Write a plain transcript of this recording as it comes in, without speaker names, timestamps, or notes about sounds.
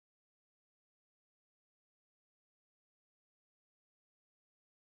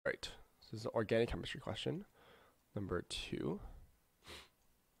Right. So this is an organic chemistry question. Number 2.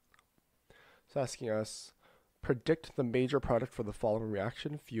 It's asking us, predict the major product for the following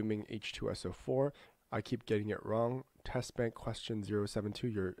reaction, fuming H2SO4. I keep getting it wrong. Test bank question 072,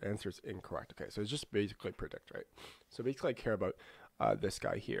 your answer is incorrect. Okay, so it's just basically predict, right? So basically I care about this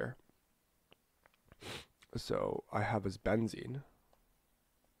guy here. So I have this benzene.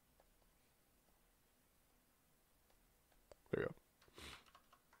 There you go.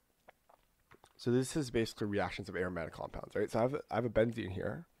 So this is basically reactions of aromatic compounds, right? So I have a benzene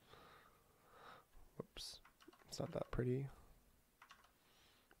here. Whoops, it's not that pretty.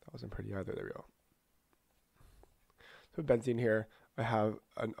 That wasn't pretty either. There we go. So benzene here, I have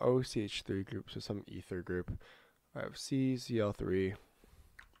an OCH3 group, so some ether group. I have CCl3,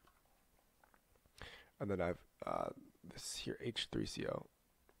 and then I have this here H3CO.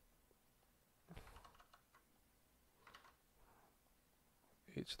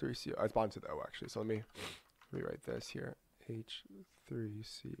 H3CO. I bonded to the O actually, so let me rewrite this here.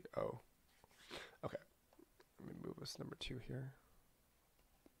 H3CO. Okay, let me move this number 2 here.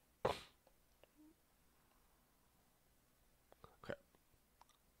 Okay.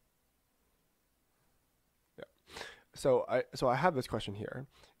 Yeah. So I have this question here.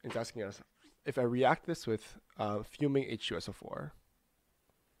 It's asking us if I react this with fuming H2SO4.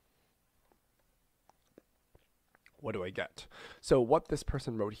 What do I get? So what this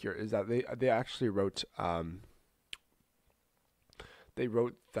person wrote here is that they actually wrote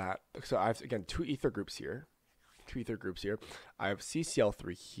that. So I have again two ether groups here. I have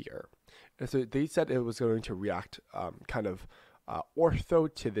CCl3 here, and so they said it was going to react kind of ortho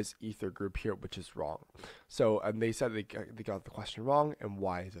to this ether group here, which is wrong. So and they said they got the question wrong, and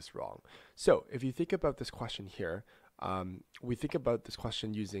why is this wrong? So if you think about this question here. We think about this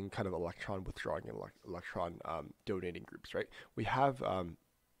question using kind of electron withdrawing and electron donating groups, right? We have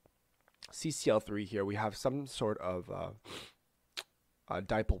CCl3 here. We have some sort of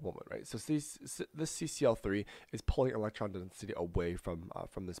dipole moment, right? So this CCl3 is pulling electron density away from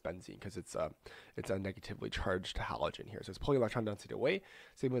this benzene because it's a negatively charged halogen here. So it's pulling electron density away.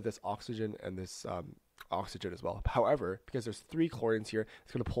 Same with this oxygen and this oxygen as well. However, because there's 3 chlorines here,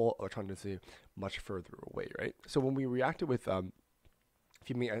 it's going to pull electron density much further away, right? So when we react it with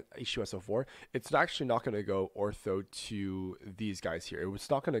fuming H2SO4, it's actually not going to go ortho to these guys here. It's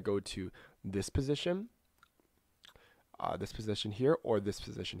not going to go to this position here, or this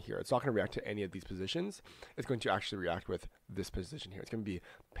position here. It's not going to react to any of these positions. It's going to actually react with this position here. It's going to be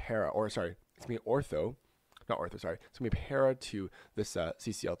it's going to be ortho. Not ortho, sorry. It's going to be para to this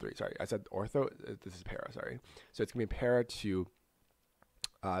CCl3. Sorry, I said ortho. This is para, sorry. So it's going to be para to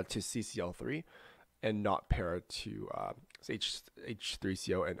CCl3 and not para to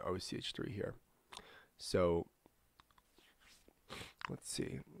H3CO and OCH3 here. So let's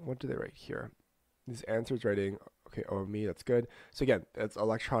see. What do they write here? These answers writing, okay, OMe, that's good. So again, it's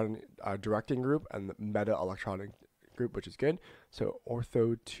electron directing group and meta electronic group, which is good. So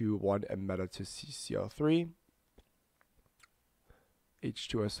ortho to 1 and meta to CCl3.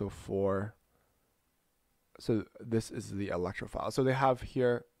 H2SO4. So this is the electrophile. So they have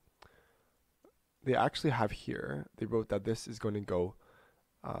here, they wrote that this is going to go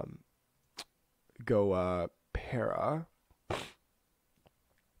para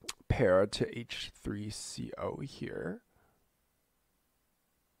to H3CO here.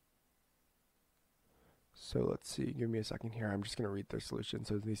 So let's see, give me a second here. I'm just going to read their solution.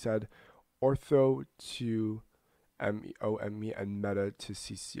 So they said ortho to OMe and meta to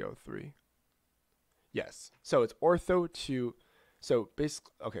CCO3. Yes. So it's ortho to, so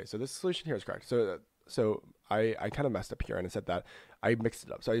basically, okay, so this solution here is correct. So I kind of messed up here and I said that I mixed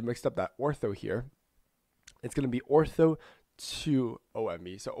it up. So I mixed up that ortho here. It's going to be ortho to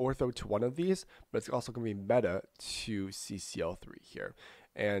OMe, so ortho to one of these, but it's also going to be meta to CCl3 here.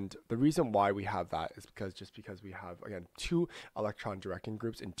 And the reason why we have that is because we have, again, 2 electron directing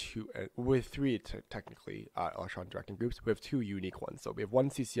groups and with 3 technically electron directing groups. We have 2 unique ones. So we have one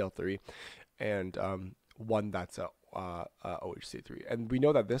CCl3 and one that's a OHC3. And we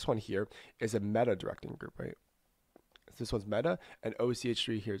know that this one here is a meta directing group, right? So this one's meta, and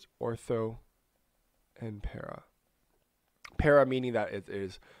OCH3 here is ortho and para. Para meaning that it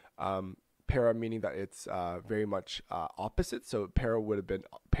is very much opposite. So para would have been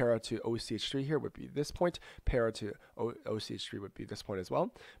para to OCH3 here would be this point. Para to OCH3 would be this point as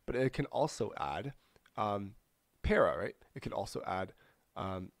well. But it can also add para, right? It can also add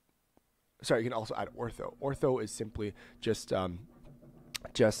you can also add ortho. Ortho is simply just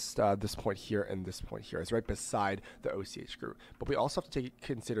just this point here and this point here. It's right beside the OCH group. But we also have to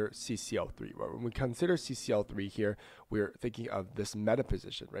consider CCL3. Right? When we consider CCL3 here, we're thinking of this meta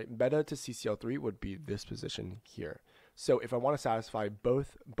position, right? Meta to CCL3 would be this position here. So if I want to satisfy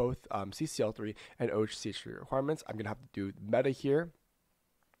both CCL3 and OHCH3 requirements, I'm going to have to do meta here.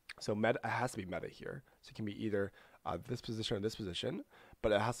 So meta, it has to be meta here. So it can be either this position or this position,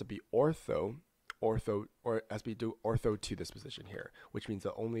 but it has to be ortho, or as we do ortho to this position here, which means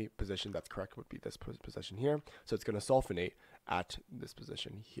the only position that's correct would be this position here. So it's going to sulfonate at this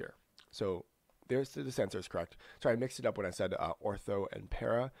position here. So this answer is correct. Sorry, I mixed it up when I said ortho and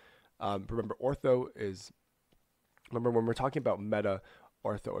para. Remember, remember when we're talking about meta,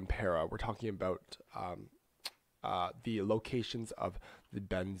 ortho, and para, we're talking about the locations of the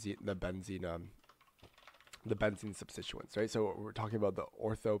benzene substituents, right? So we're talking about the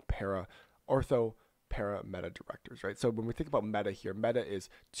ortho, para, meta directors, right? So when we think about meta here, meta is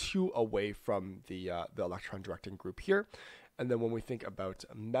 2 away from the electron directing group here. And then when we think about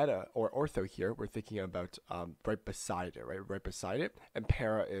meta or ortho here, we're thinking about right beside it, right? Right beside it. And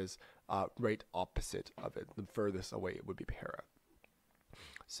para is right opposite of it. The furthest away it would be para.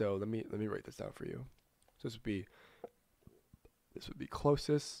 So let me write this down for you. So this would be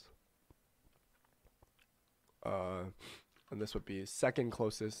closest. And this would be second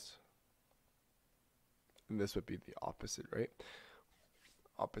closest. And this would be the opposite, right?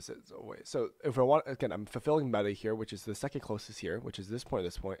 Opposites away. So if I want, again, I'm fulfilling meta here, which is the second closest here, which is this point or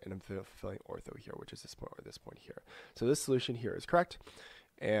this point, and I'm fulfilling ortho here, which is this point or this point here. So this solution here is correct,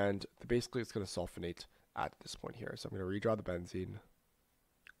 and basically it's going to sulfonate at this point here. So I'm going to redraw the benzene.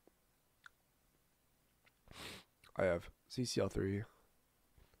 I have CCl3.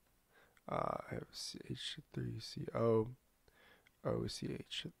 I have CH3CO,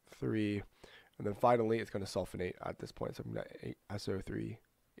 OCH3. And then finally, it's going to sulfonate at this point. So I'm going to SO3H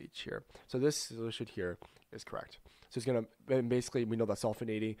here. So this solution here is correct. So it's going to, basically, we know that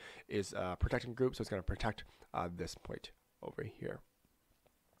sulfonating is a protecting group. So it's going to protect this point over here.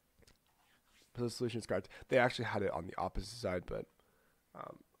 So the solution is correct. They actually had it on the opposite side, but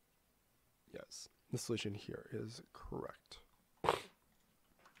yes, the solution here is correct.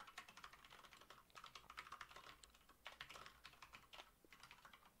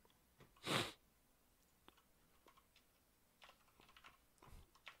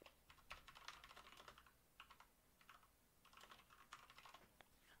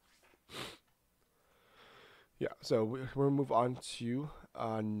 Yeah, so we'll move on to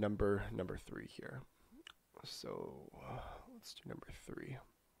number 3 here. So let's do number 3.